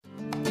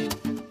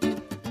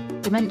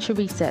dementia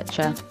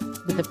researcher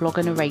with a blog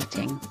and a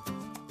rating.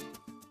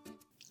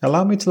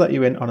 Allow me to let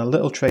you in on a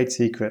little trade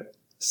secret.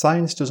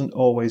 Science doesn't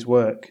always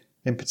work.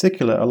 In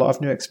particular, a lot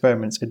of new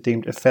experiments are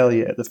deemed a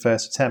failure at the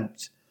first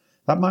attempt.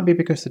 That might be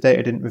because the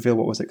data didn't reveal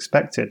what was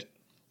expected,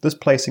 thus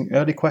placing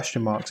early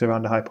question marks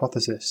around a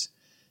hypothesis.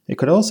 It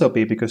could also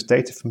be because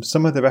data from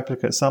some of the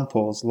replicate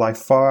samples lie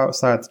far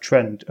outside the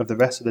trend of the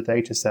rest of the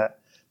dataset,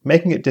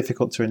 making it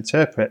difficult to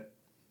interpret.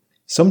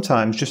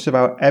 Sometimes just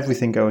about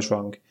everything goes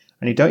wrong,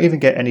 and you don't even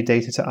get any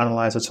data to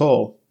analyse at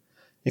all.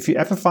 If you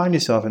ever find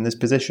yourself in this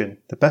position,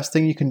 the best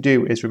thing you can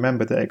do is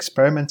remember that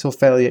experimental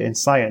failure in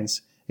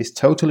science is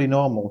totally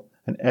normal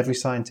and every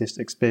scientist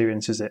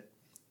experiences it.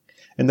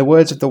 In the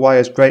words of The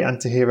Wire's great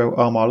anti-hero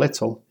Omar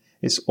Little,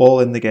 it's all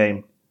in the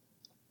game.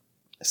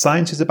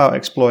 Science is about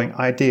exploring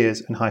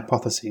ideas and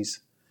hypotheses.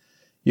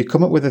 You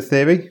come up with a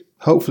theory,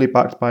 hopefully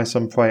backed by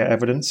some prior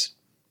evidence,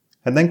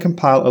 and then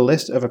compile a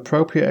list of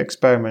appropriate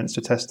experiments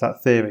to test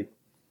that theory.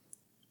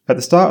 At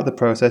the start of the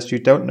process, you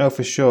don't know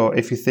for sure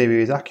if your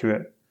theory is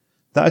accurate.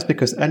 That is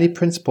because any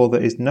principle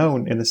that is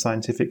known in the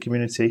scientific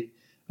community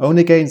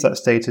only gains that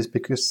status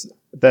because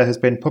there has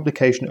been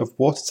publication of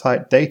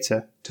watertight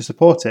data to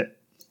support it,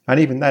 and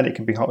even then it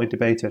can be hotly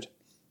debated.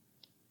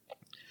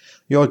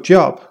 Your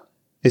job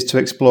is to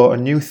explore a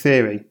new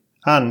theory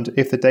and,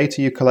 if the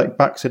data you collect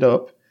backs it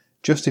up,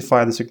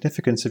 justify the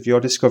significance of your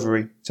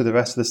discovery to the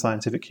rest of the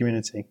scientific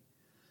community.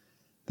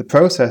 The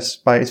process,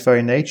 by its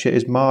very nature,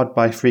 is marred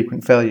by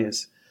frequent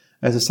failures.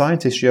 As a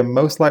scientist, you're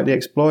most likely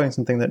exploring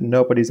something that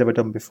nobody's ever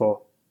done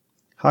before.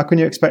 How can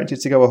you expect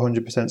it to go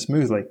 100%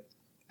 smoothly?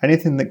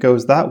 Anything that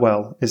goes that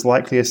well is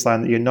likely a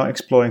sign that you're not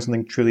exploring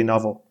something truly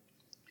novel.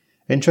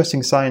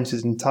 Interesting science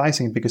is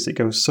enticing because it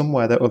goes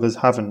somewhere that others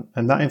haven't,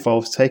 and that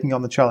involves taking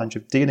on the challenge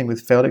of dealing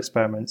with failed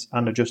experiments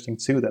and adjusting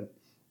to them.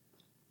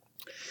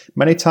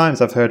 Many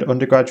times I've heard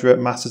undergraduate,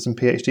 master's and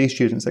PhD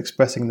students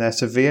expressing their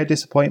severe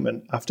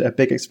disappointment after a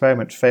big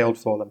experiment failed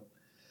for them.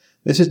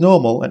 This is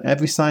normal, and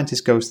every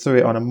scientist goes through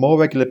it on a more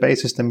regular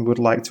basis than we would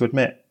like to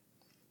admit.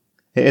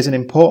 It is an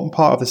important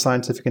part of the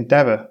scientific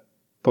endeavour,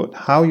 but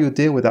how you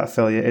deal with that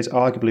failure is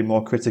arguably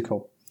more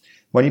critical.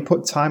 When you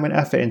put time and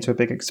effort into a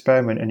big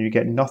experiment and you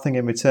get nothing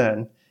in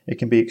return, it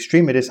can be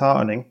extremely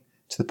disheartening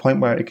to the point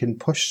where it can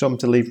push some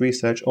to leave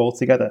research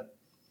altogether.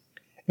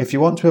 If you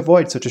want to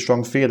avoid such a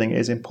strong feeling, it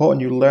is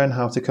important you learn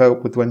how to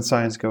cope with when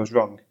science goes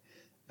wrong.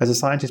 As a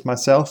scientist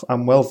myself,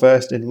 I'm well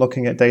versed in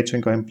looking at data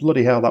and going,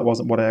 bloody hell, that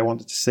wasn't what I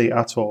wanted to see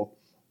at all.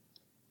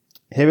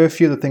 Here are a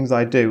few of the things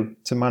I do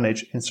to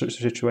manage in such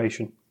a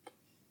situation.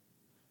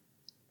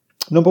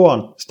 Number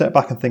 1, step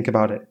back and think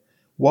about it.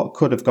 What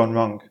could have gone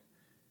wrong?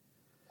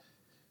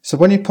 So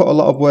when you put a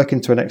lot of work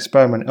into an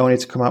experiment only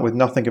to come out with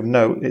nothing of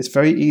note, it's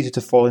very easy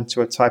to fall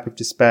into a type of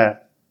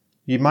despair.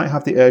 You might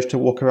have the urge to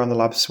walk around the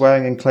lab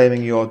swearing and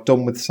claiming you're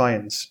done with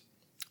science.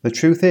 The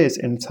truth is,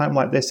 in a time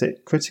like this,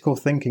 critical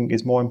thinking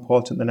is more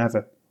important than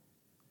ever.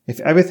 If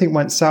everything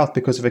went south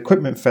because of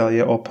equipment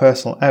failure or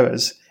personal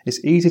errors,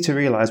 it's easy to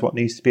realise what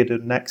needs to be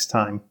done next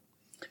time.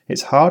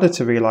 It's harder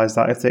to realise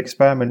that if the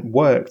experiment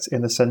worked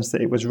in the sense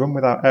that it was run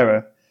without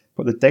error,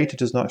 but the data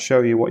does not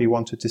show you what you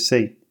wanted to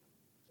see.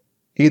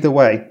 Either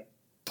way,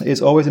 it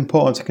is always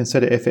important to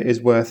consider if it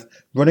is worth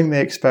running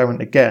the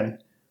experiment again,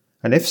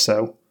 and if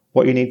so,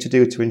 what you need to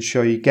do to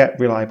ensure you get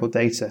reliable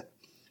data.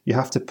 You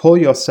have to pull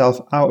yourself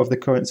out of the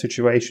current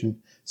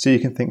situation so you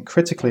can think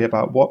critically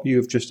about what you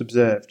have just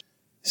observed.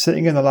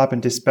 Sitting in the lab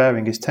and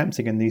despairing is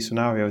tempting in these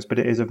scenarios, but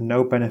it is of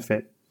no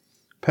benefit.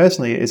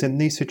 Personally, it is in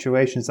these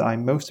situations that I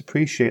most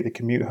appreciate the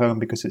commute home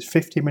because it's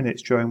 50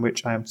 minutes during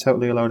which I am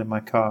totally alone in my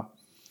car.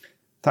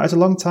 That is a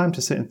long time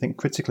to sit and think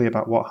critically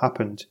about what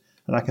happened,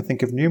 and I can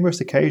think of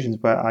numerous occasions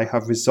where I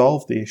have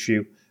resolved the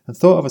issue and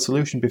thought of a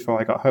solution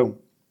before I got home.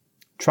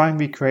 Try and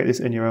recreate this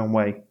in your own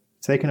way.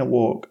 Taking a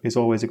walk is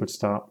always a good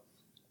start.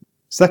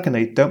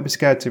 Secondly, don't be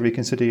scared to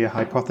reconsider your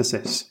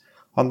hypothesis.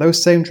 On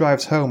those same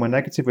drives home, a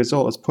negative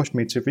result has pushed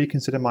me to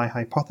reconsider my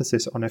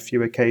hypothesis on a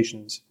few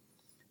occasions.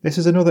 This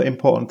is another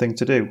important thing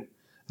to do.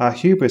 Our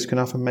hubris can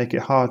often make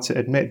it hard to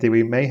admit that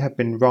we may have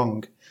been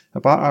wrong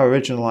about our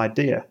original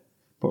idea,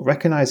 but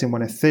recognising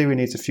when a theory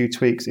needs a few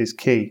tweaks is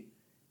key.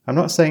 I'm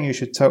not saying you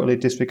should totally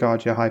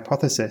disregard your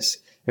hypothesis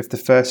if the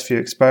first few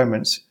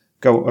experiments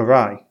go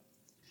awry.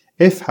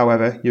 If,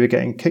 however, you are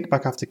getting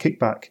kickback after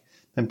kickback,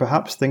 then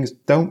perhaps things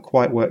don't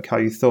quite work how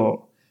you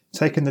thought.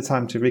 Taking the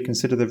time to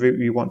reconsider the route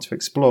you want to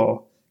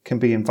explore can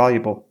be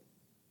invaluable.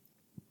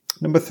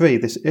 Number 3,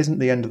 this isn't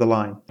the end of the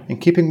line. In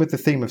keeping with the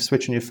theme of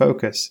switching your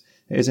focus,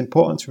 it is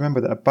important to remember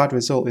that a bad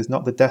result is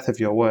not the death of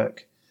your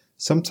work.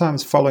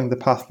 Sometimes following the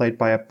path laid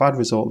by a bad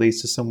result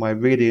leads to somewhere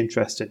really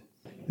interesting.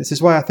 This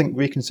is why I think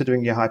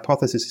reconsidering your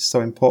hypothesis is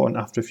so important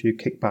after a few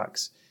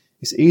kickbacks.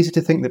 It's easy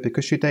to think that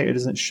because your data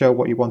doesn't show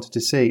what you wanted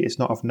to see, it's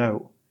not of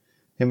note.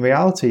 In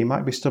reality, you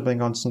might be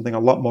stumbling on something a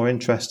lot more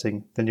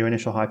interesting than your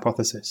initial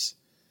hypothesis.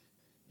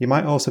 You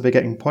might also be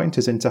getting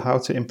pointers into how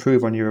to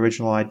improve on your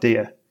original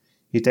idea.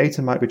 Your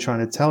data might be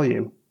trying to tell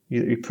you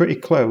you're pretty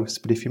close,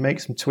 but if you make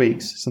some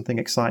tweaks, something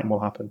exciting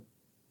will happen.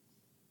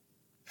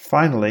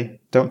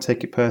 Finally, don't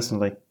take it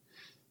personally.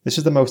 This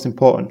is the most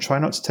important. Try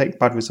not to take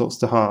bad results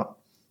to heart.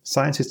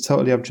 Science is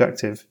totally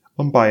objective,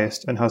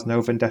 unbiased, and has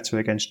no vendetta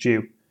against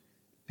you.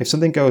 If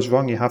something goes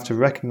wrong, you have to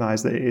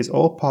recognise that it is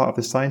all part of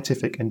the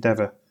scientific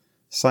endeavour.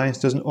 Science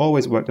doesn't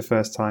always work the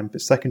first time,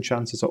 but second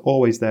chances are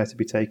always there to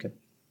be taken.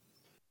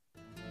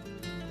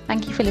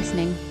 Thank you for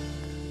listening.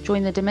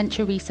 Join the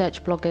Dementia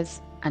Research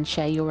bloggers and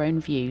share your own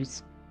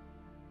views.